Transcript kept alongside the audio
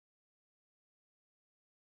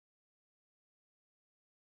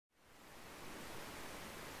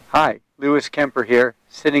Hi, Lewis Kemper here,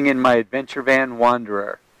 sitting in my adventure van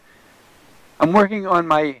Wanderer. I'm working on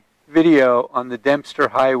my video on the Dempster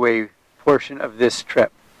Highway portion of this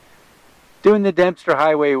trip. Doing the Dempster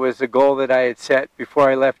Highway was a goal that I had set before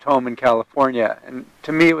I left home in California, and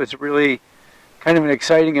to me it was really kind of an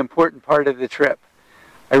exciting, important part of the trip.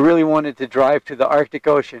 I really wanted to drive to the Arctic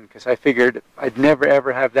Ocean because I figured I'd never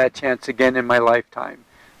ever have that chance again in my lifetime.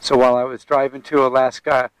 So while I was driving to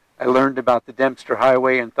Alaska, I learned about the Dempster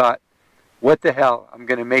Highway and thought, what the hell, I'm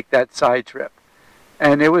going to make that side trip.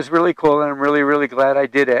 And it was really cool, and I'm really glad I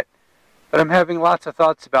did it. But I'm having lots of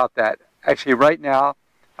thoughts about that. Actually, right now,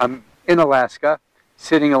 I'm in Alaska,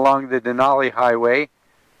 sitting along the Denali Highway.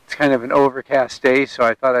 It's kind of an overcast day, so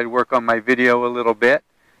I thought I'd work on my video a little bit.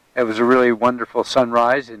 It was a really wonderful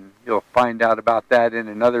sunrise, and you'll find out about that in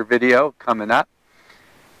another video coming up.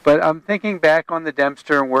 But I'm thinking back on the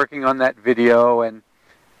Dempster and working on that video, and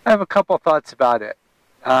I have a couple thoughts about it.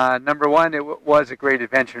 Number one, it was a great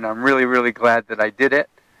adventure, and I'm really glad that I did it.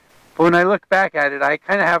 But when I look back at it, I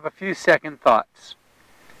kind of have a few second thoughts.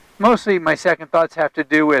 Mostly my second thoughts have to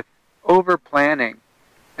do with over-planning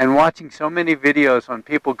and watching so many videos on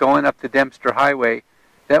people going up the Dempster Highway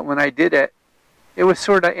that when I did it, it was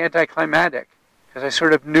sort of anticlimactic because I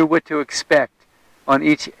sort of knew what to expect on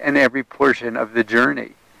each and every portion of the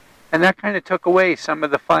journey. And that kind of took away some of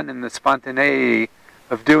the fun and the spontaneity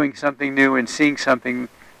of doing something new and seeing something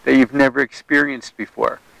that you've never experienced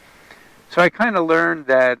before. So I kind of learned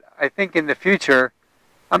that I think in the future,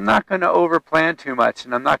 I'm not going to overplan too much,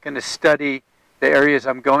 and I'm not going to study the areas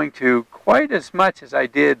I'm going to quite as much as I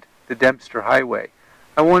did the Dempster Highway.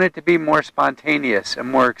 I want it to be more spontaneous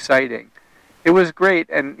and more exciting. It was great,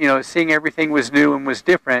 and seeing everything was new and was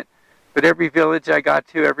different, but every village I got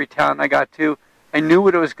to, every town I got to, I knew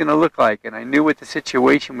what it was going to look like, and I knew what the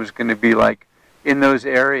situation was going to be like in those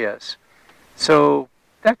areas. So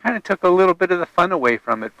that kind of took a little bit of the fun away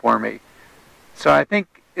from it for me. So I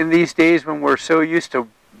think in these days when we're so used to,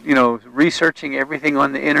 researching everything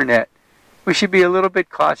on the internet, we should be a little bit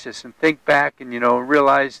cautious and think back and,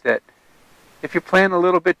 realize that if you plan a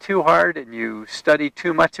little bit too hard and you study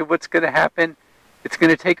too much of what's going to happen, it's going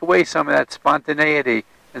to take away some of that spontaneity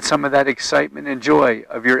and some of that excitement and joy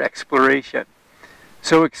of your exploration.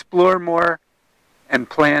 So explore more and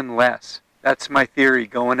plan less. That's my theory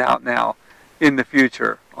going out now in the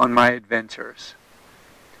future on my adventures.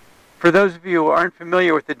 For those of you who aren't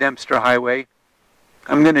familiar with the Dempster Highway,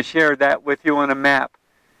 I'm going to share that with you on a map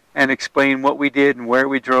and explain what we did and where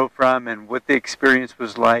we drove from and what the experience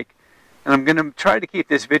was like. And I'm going to try to keep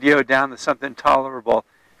this video down to something tolerable.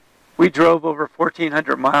 We drove over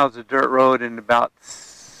 1,400 miles of dirt road in about,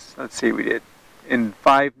 in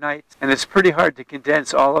 5 nights. And it's pretty hard to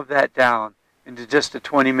condense all of that down into just a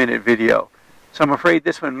 20-minute video. So I'm afraid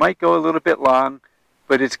this one might go a little bit long,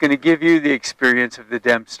 but it's going to give you the experience of the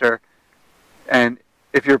Dempster. And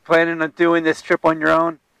if you're planning on doing this trip on your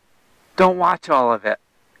own, don't watch all of it.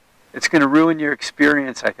 It's going to ruin your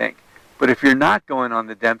experience, I think. But if you're not going on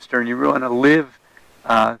the Dempster and you want to live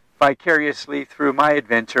vicariously through my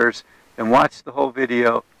adventures, then watch the whole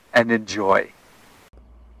video and enjoy.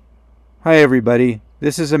 Hi everybody,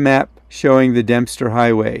 this is a map showing the Dempster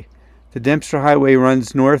Highway. The Dempster Highway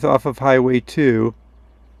runs north off of Highway 2,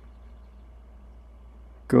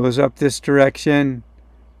 goes up this direction,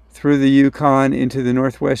 through the Yukon into the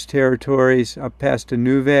Northwest Territories, up past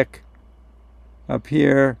Inuvik, up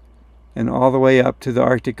here, and all the way up to the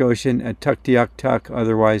Arctic Ocean at Tuktoyaktuk,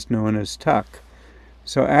 otherwise known as Tuk.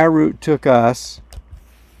 So our route took us,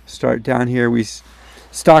 start down here, we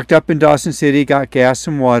stocked up in Dawson City, got gas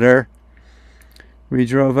and water. We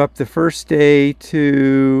drove up the first day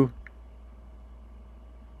to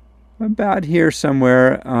about here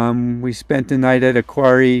somewhere. We spent the night at a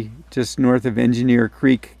quarry just north of Engineer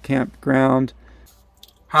Creek Campground.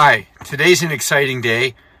 Hi, today's an exciting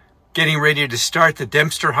day. Getting ready to start the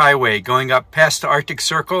Dempster Highway, going up past the Arctic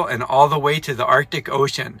Circle and all the way to the Arctic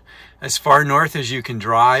Ocean, as far north as you can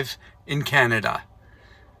drive in Canada.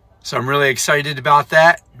 So I'm really excited about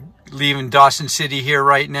that. Leaving Dawson City here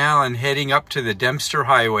right now and heading up to the Dempster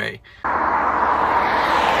Highway.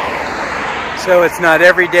 So it's not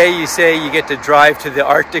every day you say you get to drive to the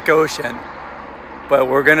Arctic Ocean, but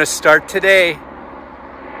we're going to start today.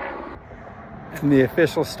 And the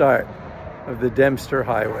official start of the Dempster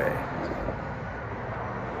Highway.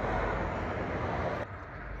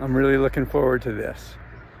 I'm really looking forward to this.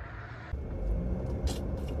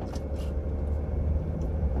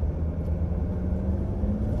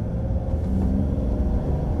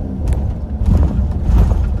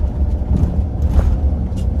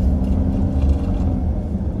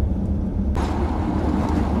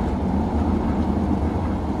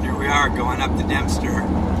 Dempster.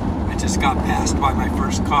 I just got passed by my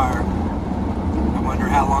first car. I wonder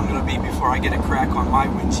how long it'll be before I get a crack on my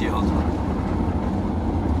windshield.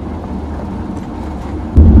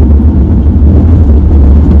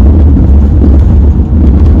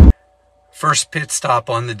 First pit stop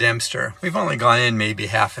on the Dempster. We've only gone in maybe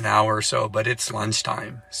half an hour or so, but it's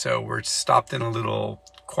lunchtime. So we're stopped in a little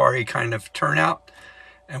quarry kind of turnout,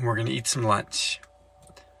 and we're gonna eat some lunch.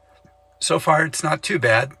 So far, it's not too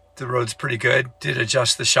bad. The road's pretty good. Did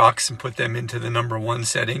adjust the shocks and put them into the #1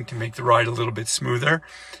 setting to make the ride a little bit smoother.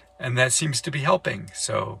 And that seems to be helping.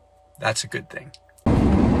 So that's a good thing.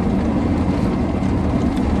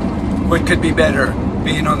 What could be better?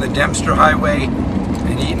 Being on the Dempster Highway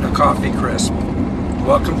and eating a coffee crisp.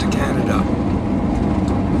 Welcome to Canada.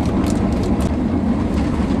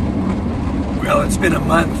 Well, it's been a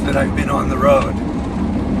month that I've been on the road.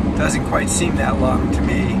 Doesn't quite seem that long to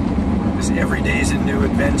me, because every day's a new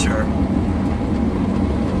adventure.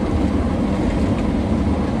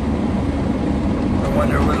 I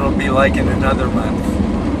wonder what it'll be like in another month.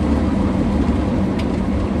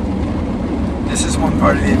 This is one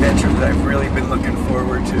part of the adventure that I've really been looking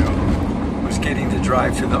forward to, was getting to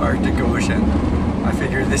drive through the Arctic Ocean. I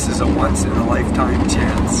figure this is a once-in-a-lifetime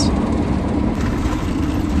chance.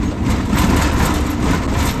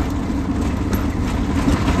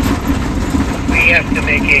 We have to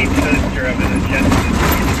make a toaster of an adjustment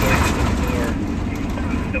to going to the floor,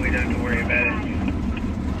 so we don't have to worry about it.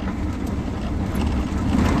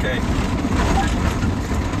 Okay.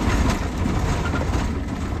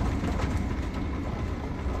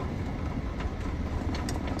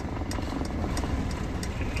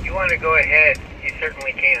 If you want to go ahead, you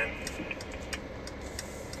certainly can.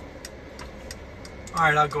 All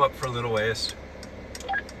right, I'll go up for a little ways.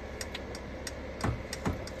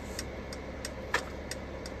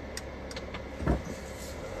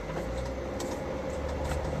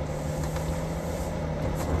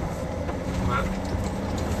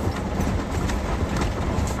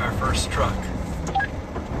 Our first truck.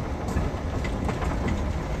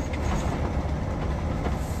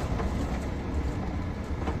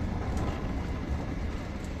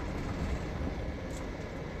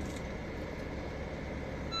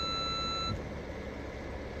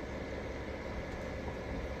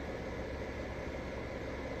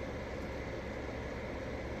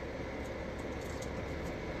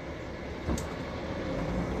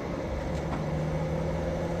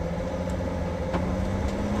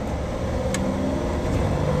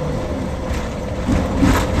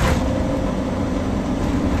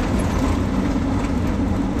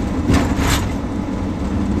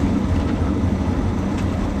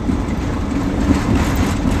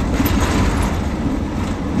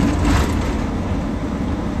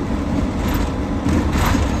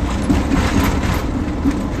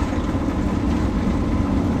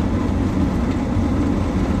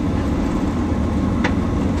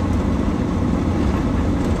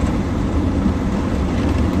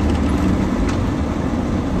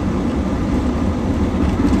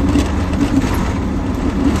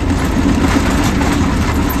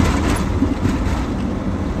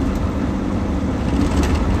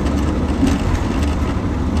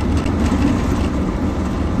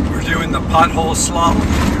 Pothole slalom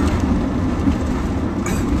here.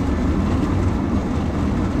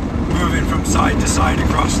 Moving from side to side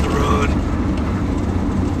across the road,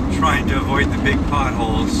 trying to avoid the big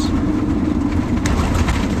potholes.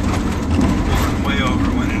 Pulling way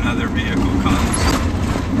over when another vehicle comes.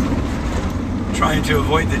 Trying to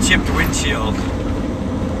avoid the chipped windshield.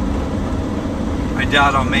 I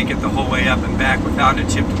doubt I'll make it the whole way up and back without a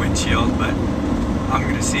chipped windshield, but I'm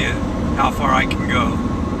going to see how far I can go.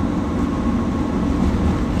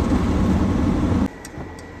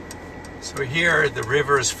 So here the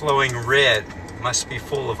river is flowing red, must be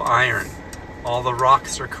full of iron. All the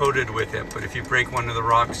rocks are coated with it, but if you break one of the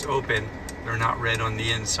rocks open, they're not red on the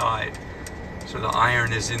inside. So the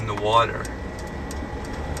iron is in the water.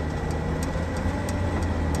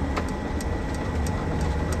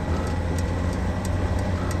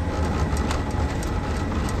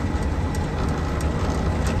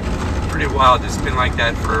 Pretty wild. It's been like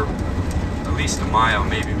that for at least a mile,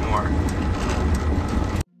 maybe more.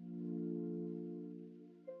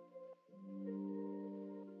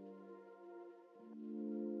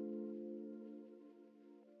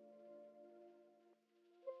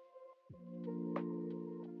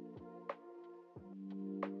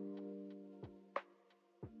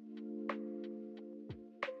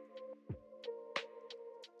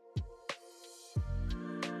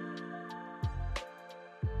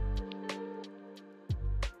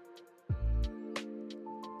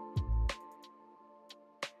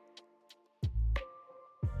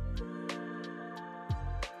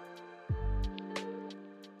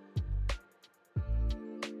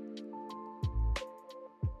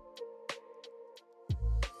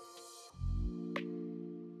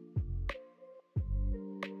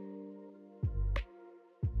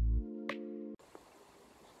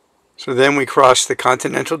 So then we crossed the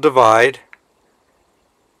Continental Divide,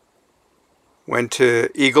 went to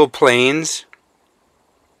Eagle Plains,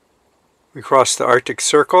 we crossed the Arctic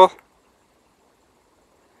Circle,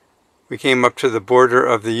 we came up to the border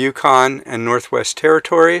of the Yukon and Northwest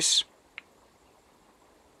Territories,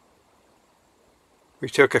 we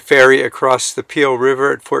took a ferry across the Peel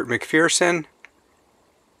River at Fort McPherson,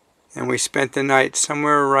 and we spent the night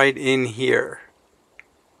somewhere right in here.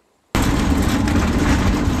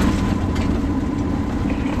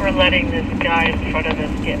 We're letting this guy in front of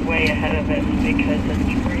us get way ahead of us because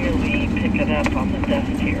it's really picking up on the dust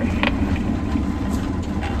here.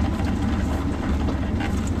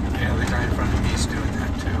 Yeah, the guy in front of me is doing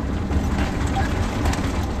that too.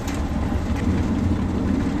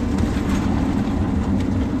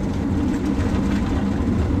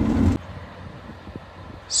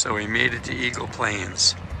 So we made it to Eagle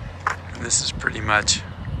Plains, and this is pretty much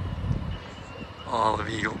all of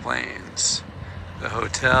Eagle Plains. The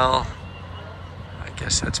hotel, I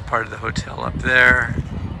guess that's part of the hotel up there.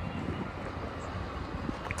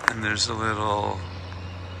 And there's a little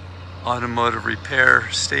automotive repair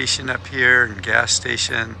station up here and gas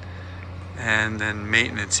station, and then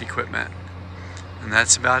maintenance equipment. And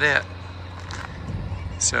that's about it.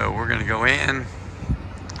 So we're gonna go in,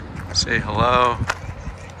 say hello,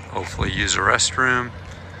 hopefully use a restroom,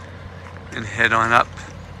 and head on up.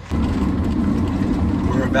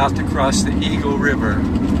 We're about to cross the Eagle River,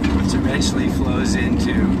 which eventually flows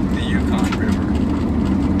into the Yukon River.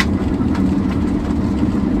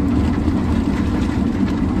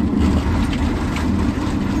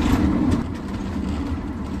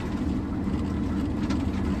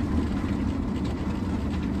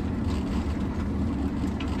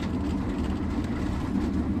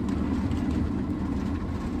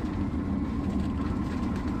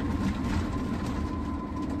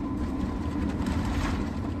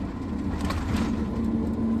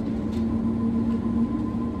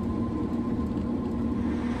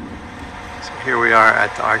 Here we are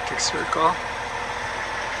at the Arctic Circle.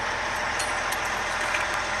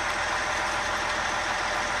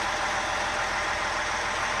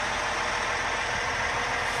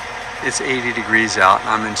 It's 80 degrees out and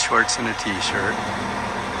I'm in shorts and a t-shirt.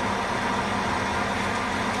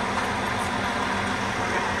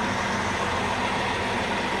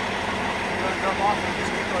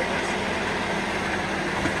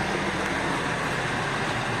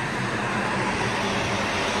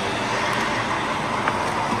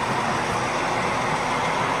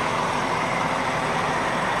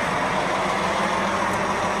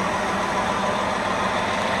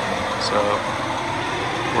 So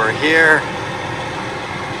we're here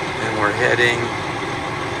and we're heading,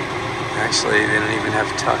 actually they don't even have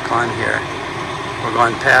tuck on here. We're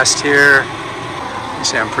going past here. You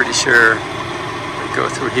see, I'm pretty sure we go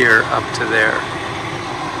through here up to there.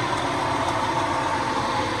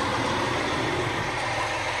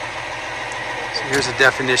 So here's a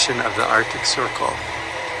definition of the Arctic Circle.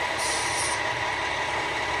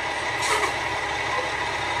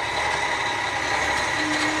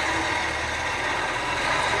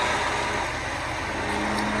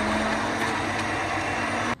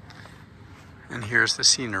 And here's the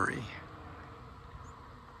scenery.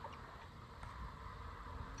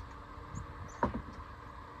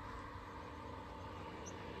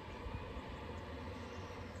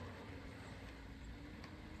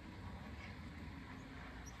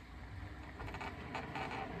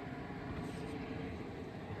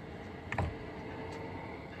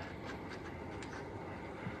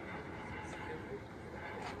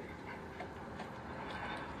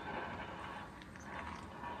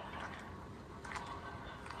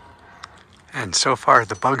 And so far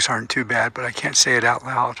the bugs aren't too bad, but I can't say it out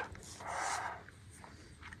loud.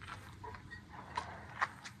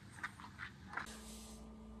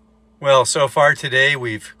 Well, so far today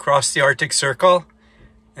we've crossed the Arctic Circle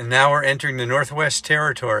and now we're entering the Northwest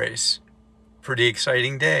Territories. Pretty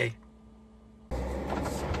exciting day.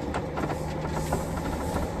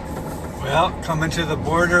 Well, coming to the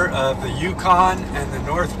border of the Yukon and the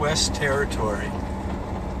Northwest Territory.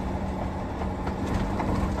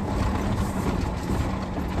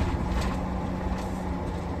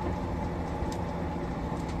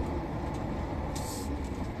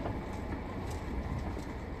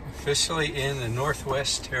 Officially in the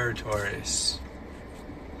Northwest Territories.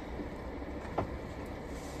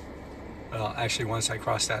 Well, actually once I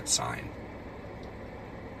cross that sign.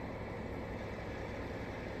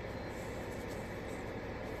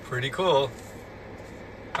 Pretty cool.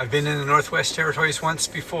 I've been in the Northwest Territories once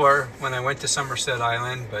before when I went to Somerset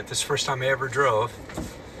Island, but this is the first time I ever drove.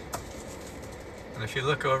 And if you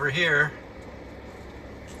look over here,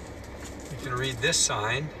 can read this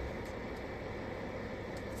sign.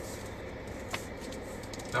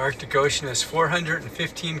 The Arctic Ocean is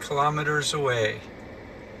 415 kilometers away.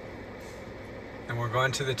 And we're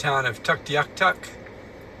going to the town of Tuktoyaktuk,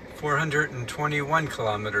 421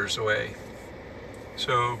 kilometers away.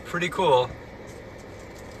 So pretty cool.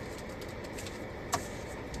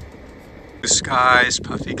 Blue skies,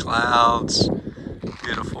 puffy clouds,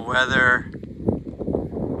 beautiful weather.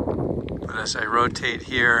 But as I rotate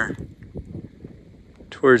here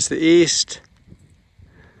towards the east,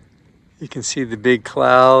 you can see the big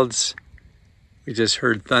clouds. We just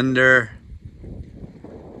heard thunder.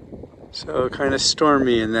 So kind of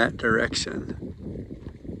stormy in that direction.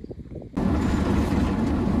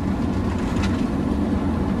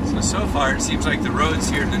 So far it seems like the roads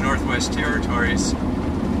here in the Northwest Territories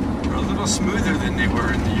are a little smoother than they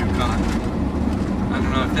were in the Yukon. I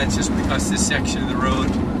don't know if that's just because this section of the road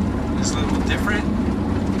is a little different,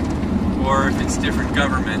 or if it's different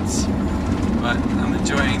governments, but I'm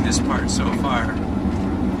enjoying this part so far.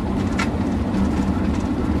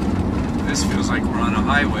 This feels like we're on a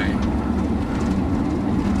highway.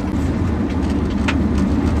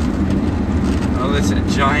 Well, it's a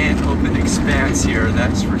giant open expanse here,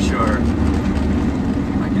 that's for sure.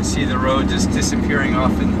 I can see the road just disappearing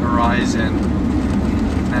off in the horizon.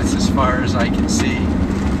 That's as far as I can see.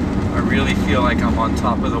 I really feel like I'm on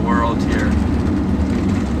top of the world here.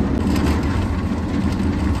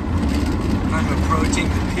 I'm approaching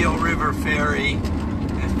the Peel River Ferry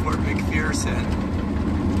at Fort McPherson.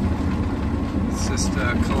 It's just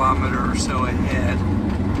a kilometer or so ahead.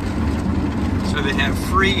 So they have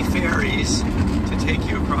free ferries to take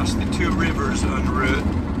you across the two rivers en route.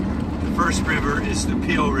 The first river is the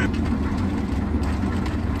Peel River.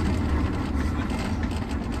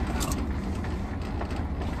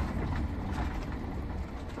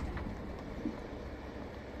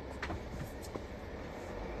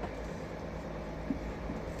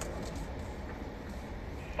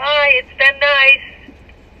 Bye, it's been nice.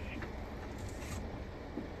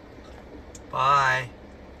 Bye.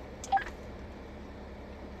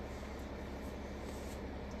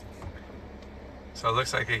 So it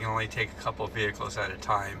looks like they can only take a couple of vehicles at a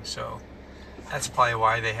time, so that's probably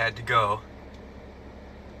why they had to go.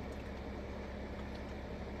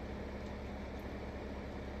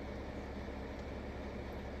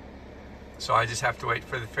 So I just have to wait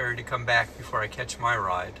for the ferry to come back before I catch my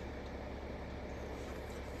ride.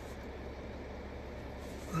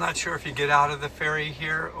 I'm not sure if you get out of the ferry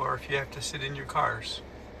here or if you have to sit in your cars.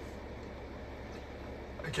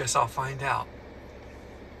 I guess I'll find out.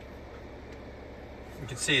 You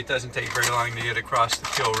can see it doesn't take very long to get across the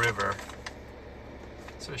Peel River.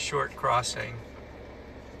 It's a short crossing.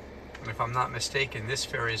 And if I'm not mistaken, this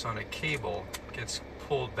ferry is on a cable, gets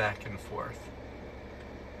pulled back and forth.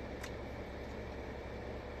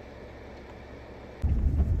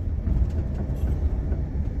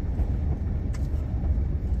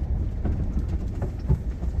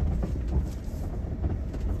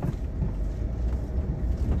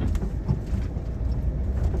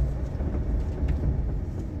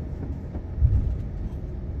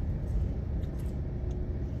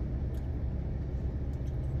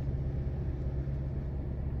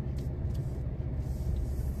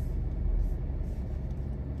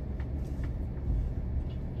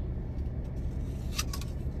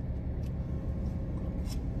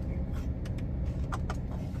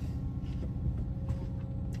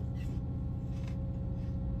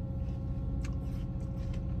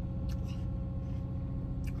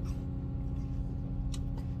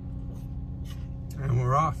 And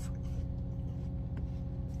we're off.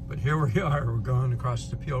 But here we are, we're going across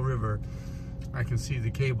the Peel River. I can see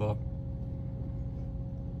the cable.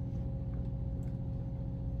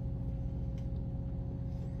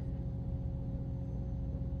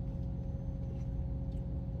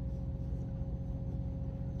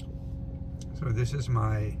 So this is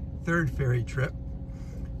my third ferry trip.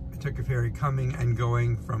 I took a ferry coming and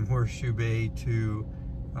going from Horseshoe Bay to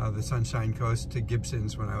the Sunshine Coast to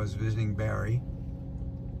Gibson's when I was visiting Barrie.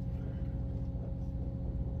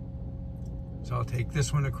 So I'll take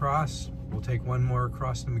this one across. We'll take one more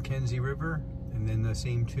across the Mackenzie River, and then the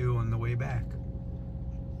same two on the way back.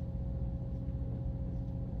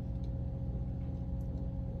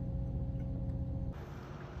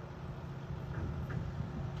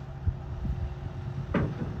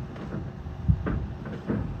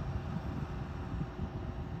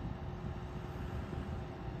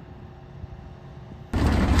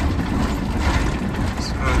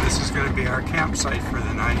 So this is going to be our campsite for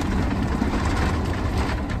the night.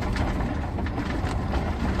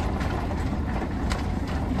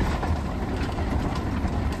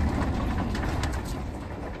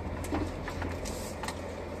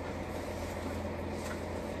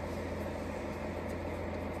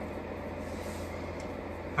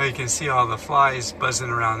 Now you can see all the flies buzzing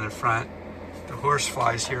around in front. The horse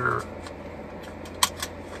flies here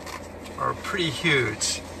are pretty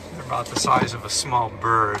huge. They're about the size of a small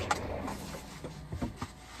bird.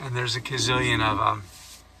 And there's a gazillion of them.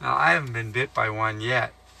 Now I haven't been bit by one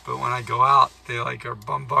yet, but when I go out, they like are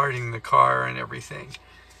bombarding the car and everything.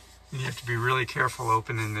 And you have to be really careful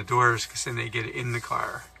opening the doors because then they get in the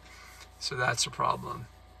car. So that's a problem.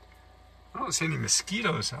 I don't see any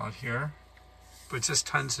mosquitoes out here, but just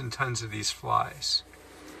tons and tons of these flies.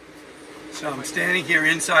 So I'm standing here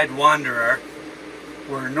inside Wanderer.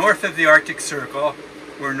 We're north of the Arctic Circle.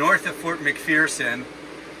 We're north of Fort McPherson.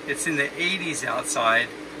 It's in the 80s outside.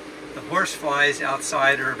 The horse flies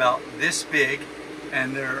outside are about this big,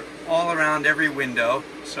 and they're all around every window.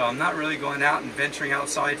 So I'm not really going out and venturing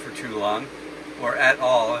outside for too long, or at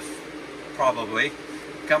all, probably.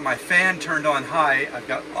 Got my fan turned on high. I've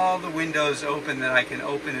got all the windows open that I can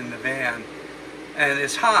open in the van. And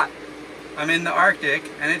it's hot. I'm in the Arctic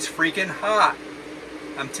and it's freaking hot.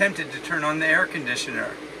 I'm tempted to turn on the air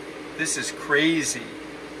conditioner. This is crazy.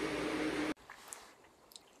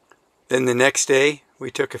 Then the next day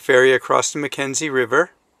we took a ferry across the Mackenzie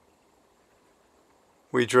River.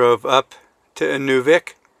 We drove up to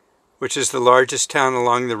Inuvik, which is the largest town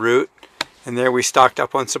along the route. And there we stocked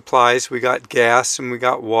up on supplies. We got gas and we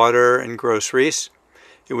got water and groceries.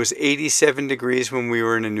 It was 87 degrees when we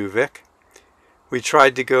were in Inuvik. We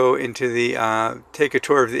tried to go into the, take a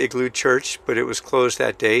tour of the Igloo Church, but it was closed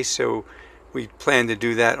that day, so we planned to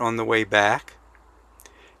do that on the way back.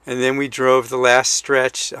 And then we drove the last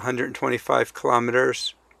stretch, 125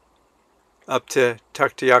 kilometers, up to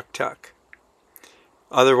Tuktoyaktuk,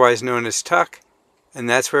 otherwise known as Tuk, and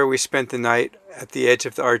that's where we spent the night at the edge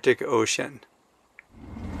of the Arctic Ocean.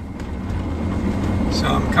 So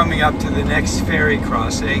I'm coming up to the next ferry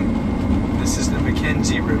crossing. This is the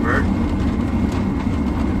Mackenzie River.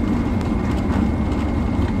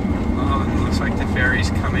 Oh, and it looks like the ferry's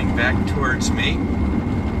coming back towards me,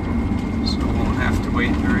 so I won't have to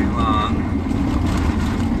wait very long.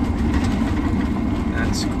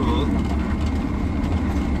 That's cool.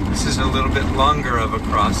 This is a little bit longer of a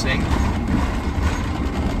crossing.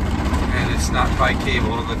 And it's not by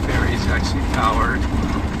cable, the ferry is actually powered.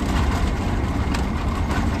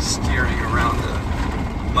 Steering around the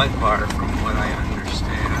mud bar from what I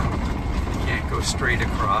understand. You can't go straight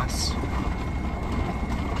across.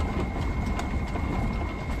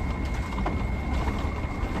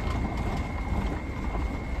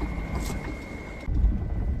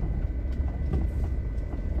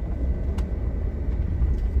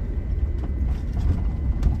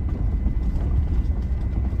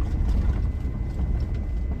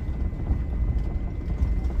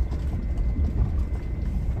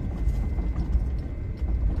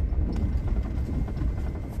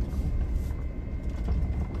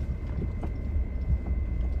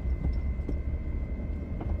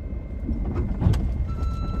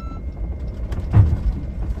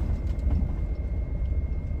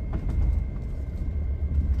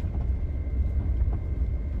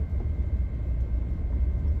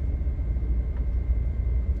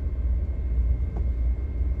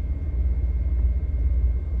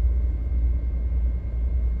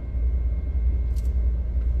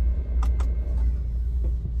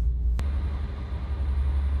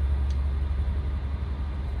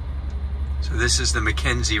 So this is the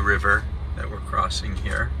Mackenzie River that we're crossing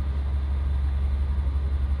here.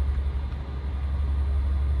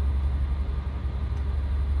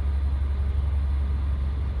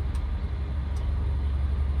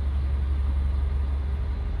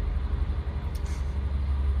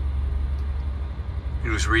 It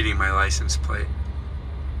was reading my license plate.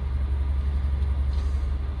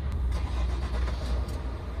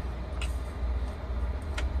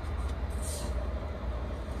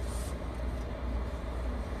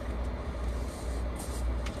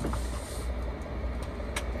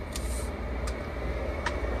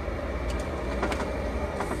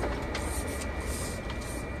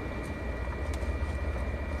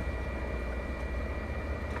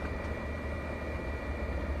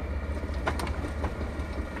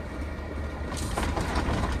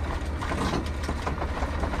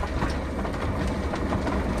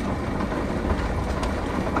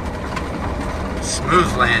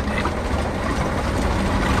 Smooth landing.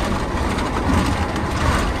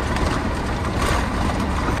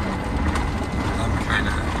 I'm kind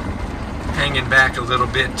of hanging back a little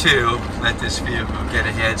bit too. Let this vehicle get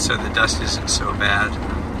ahead so the dust isn't so bad.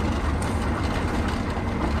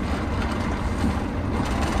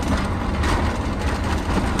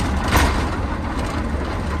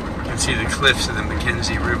 You can see the cliffs of the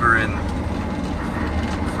Mackenzie River in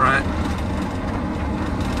front.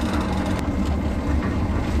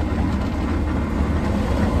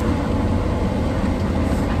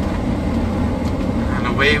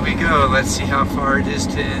 away we go. Let's see how far it is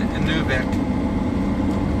to Inuvik.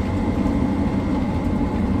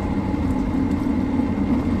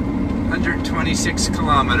 $126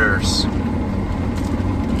 kilometers.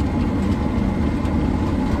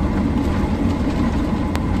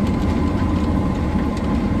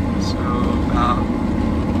 So about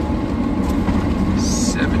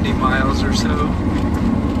 70 miles or so.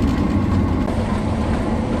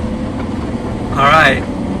 Alright,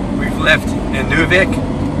 we've left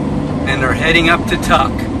Inuvik and are heading up to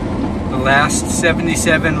Tuk. The last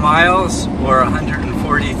 77 miles, or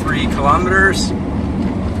 143 kilometers,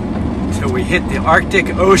 till we hit the Arctic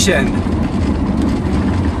Ocean.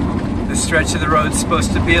 The stretch of the road's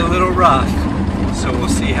supposed to be a little rough, so we'll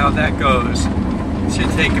see how that goes. It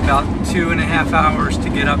should take about 2.5 hours to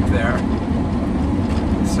get up there.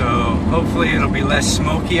 So hopefully it'll be less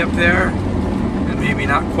smoky up there, and maybe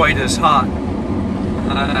not quite as hot.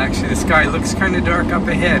 Actually, the sky looks kind of dark up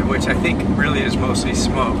ahead, which I think really is mostly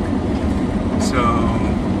smoke. So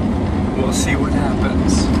we'll see what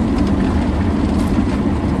happens.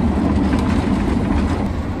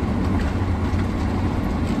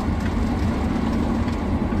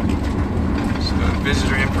 So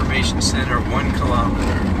Visitor Information Center, 1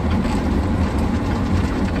 kilometer.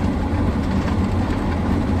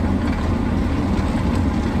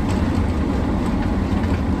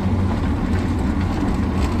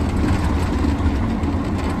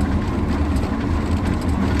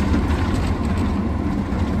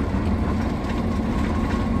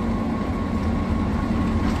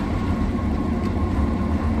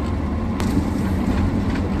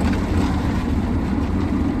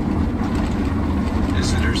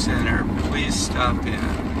 Center, please stop in.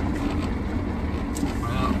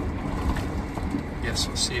 Well, guess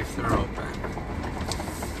we'll see if they're open.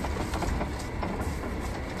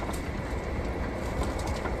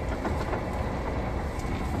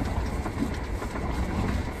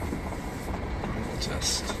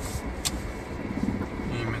 Just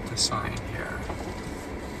aim at the sign here.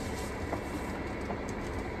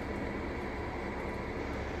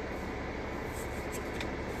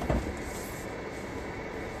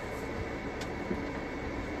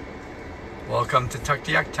 Welcome to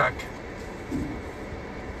Tuktoyaktuk.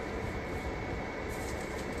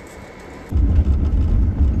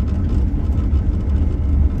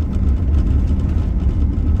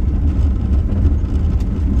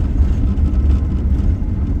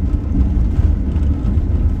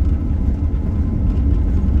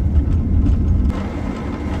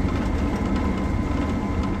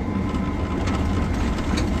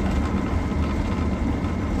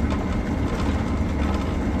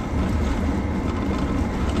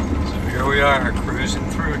 We are cruising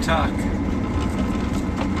through Tuk,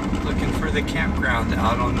 looking for the campground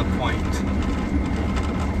out on the point.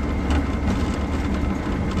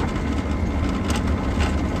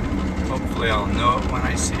 Hopefully I'll know it when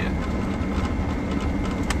I see it.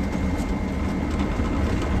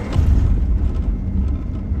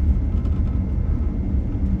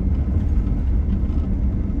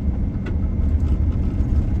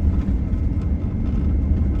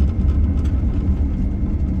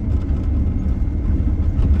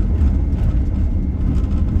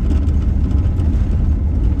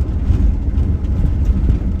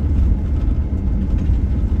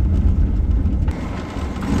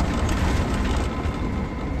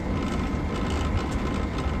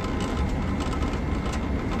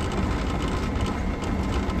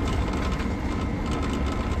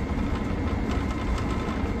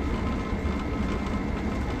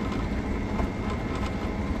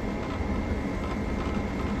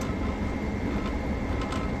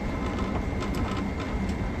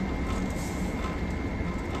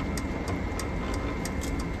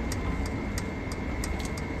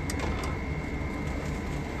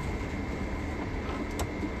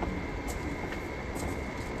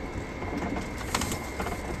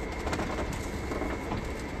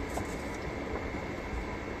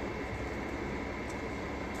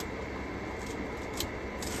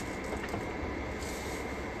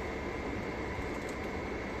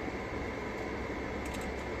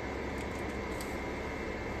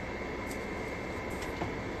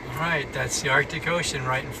 Alright, that's the Arctic Ocean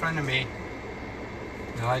right in front of me.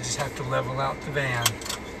 Now I just have to level out the van.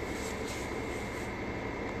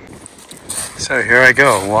 So here I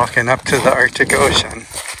go, walking up to the Arctic Ocean.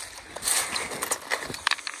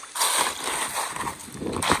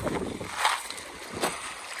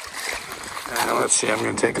 And let's see, I'm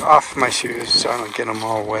going to take off my shoes so I don't get them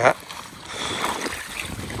all wet.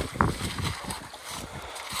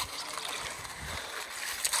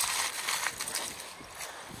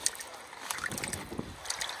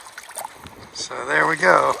 So there we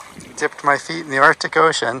go. my feet in the Arctic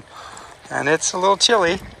Ocean, and it's a little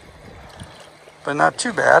chilly, but not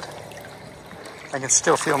too bad. I can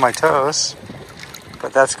still feel my toes,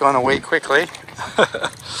 but that's going away quickly.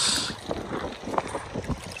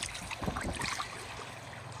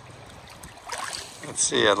 Let's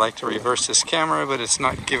see, I'd like to reverse this camera, but it's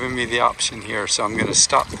not giving me the option here, so I'm going to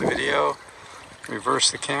stop the video,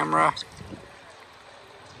 reverse the camera.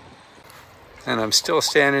 And I'm still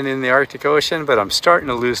standing in the Arctic Ocean, but I'm starting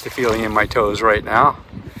to lose the feeling in my toes right now.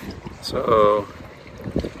 So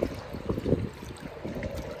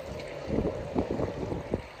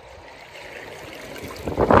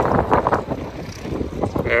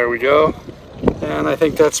there we go. And I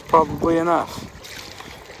think that's probably enough.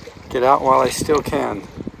 Get out while I still can.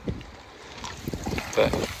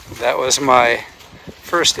 But that was my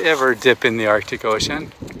first ever dip in the Arctic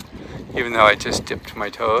Ocean, even though I just dipped my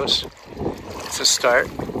toes. It's a start.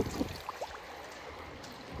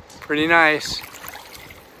 Pretty nice.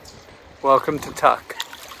 Welcome to Tuck.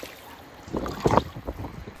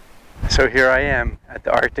 So here I am at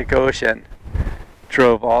the Arctic Ocean.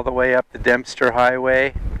 Drove all the way up the Dempster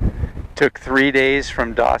Highway. Took 3 days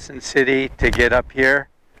from Dawson City to get up here.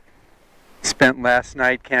 Spent last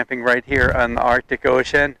night camping right here on the Arctic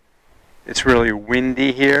Ocean. It's really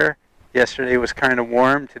windy here. Yesterday was kind of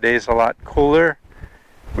warm. Today's a lot cooler.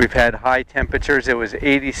 We've had high temperatures. It was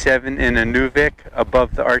 87 in Inuvik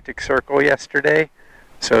above the Arctic Circle yesterday.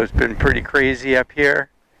 So it's been pretty crazy up here.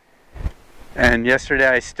 And yesterday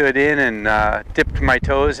I stood in and dipped my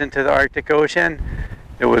toes into the Arctic Ocean.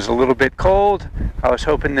 It was a little bit cold. I was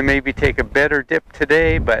hoping to maybe take a better dip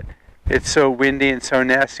today, but it's so windy and so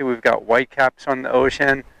nasty. We've got whitecaps on the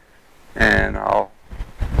ocean. And I'll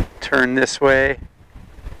turn this way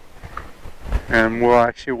and we'll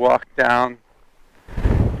actually walk down.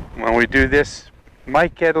 When we do this,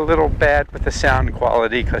 might get a little bad with the sound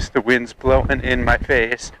quality because the wind's blowing in my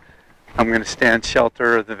face. I'm going to stand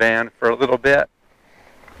shelter of the van for a little bit.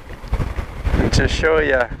 And to show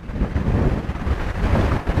you,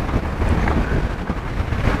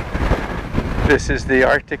 this is the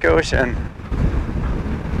Arctic Ocean.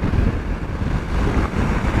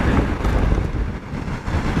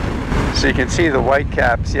 So you can see the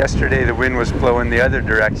whitecaps. Yesterday the wind was blowing the other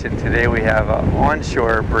direction. Today we have an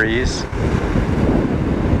onshore breeze.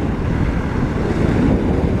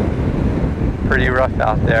 Pretty rough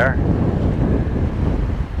out there.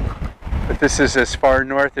 But this is as far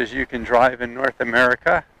north as you can drive in North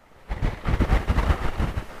America.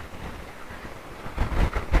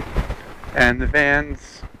 And the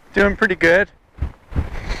van's doing pretty good.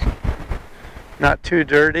 Not too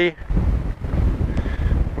dirty.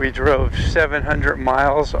 We drove 700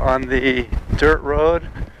 miles on the dirt road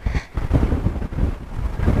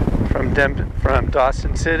from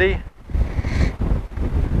Dawson City.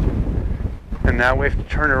 And now we have to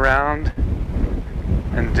turn around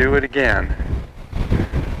and do it again.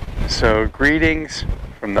 So greetings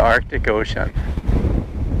from the Arctic Ocean.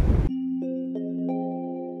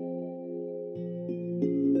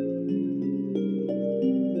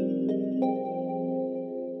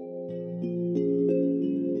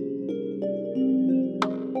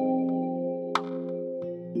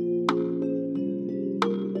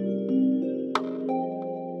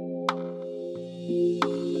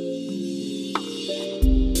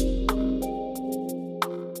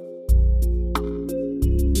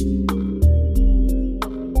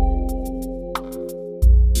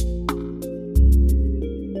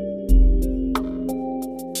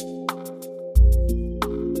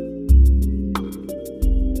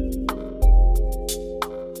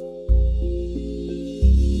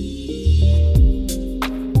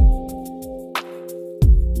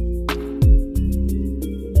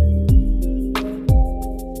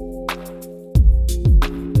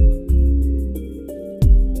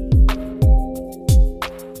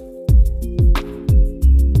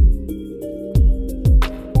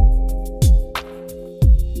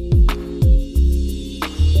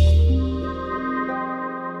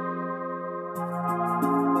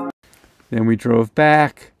 Then we drove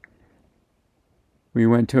back. We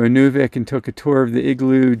went to Inuvik and took a tour of the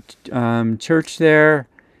Igloo church there,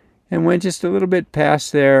 and went just a little bit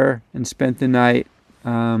past there and spent the night.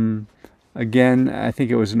 Again, I think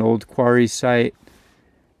it was an old quarry site.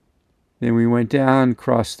 Then we went down,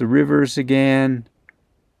 crossed the rivers again,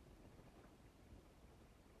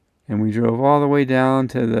 and we drove all the way down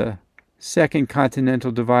to the second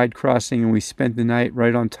Continental Divide crossing, and we spent the night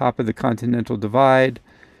right on top of the Continental Divide.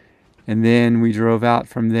 And then we drove out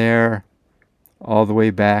from there all the way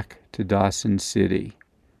back to Dawson City.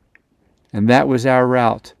 And that was our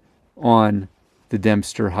route on the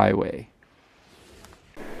Dempster Highway.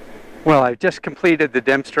 Well, I've just completed the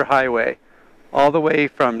Dempster Highway, all the way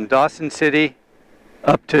from Dawson City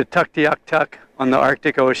up to Tuktoyaktuk on the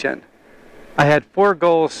Arctic Ocean. I had 4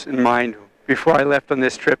 goals in mind before I left on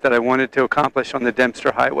this trip that I wanted to accomplish on the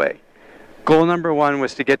Dempster Highway. Goal number 1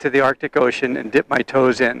 was to get to the Arctic Ocean and dip my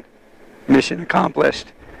toes in. Mission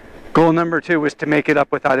accomplished. Goal number 2 was to make it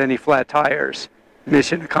up without any flat tires.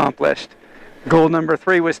 Mission accomplished. Goal number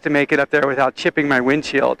 3 was to make it up there without chipping my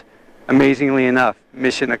windshield. Amazingly enough,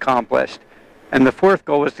 mission accomplished. And the 4th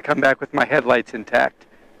goal was to come back with my headlights intact.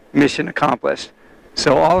 Mission accomplished.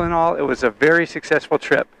 So all in all, it was a very successful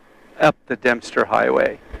trip up the Dempster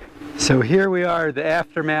Highway. So here we are, the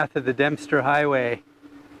aftermath of the Dempster Highway.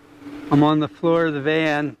 I'm on the floor of the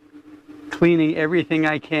van, cleaning everything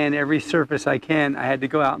I can, every surface I can. I had to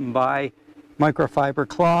go out and buy microfiber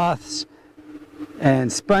cloths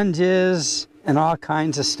and sponges and all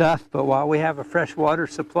kinds of stuff. But while we have a fresh water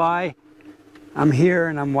supply, I'm here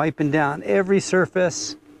and I'm wiping down every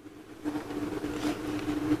surface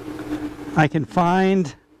I can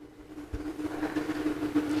find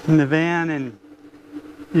in the van, and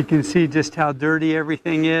you can see just how dirty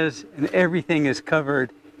everything is, and everything is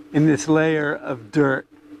covered in this layer of dirt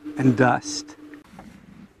and dust.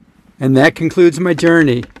 And that concludes my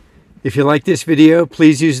journey. If you like this video,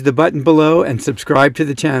 please use the button below and subscribe to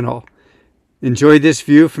the channel. Enjoy this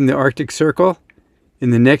view from the Arctic Circle.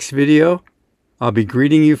 In the next video, I'll be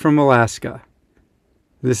greeting you from Alaska.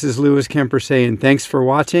 This is Kemper saying thanks for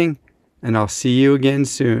watching, and I'll see you again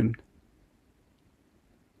soon.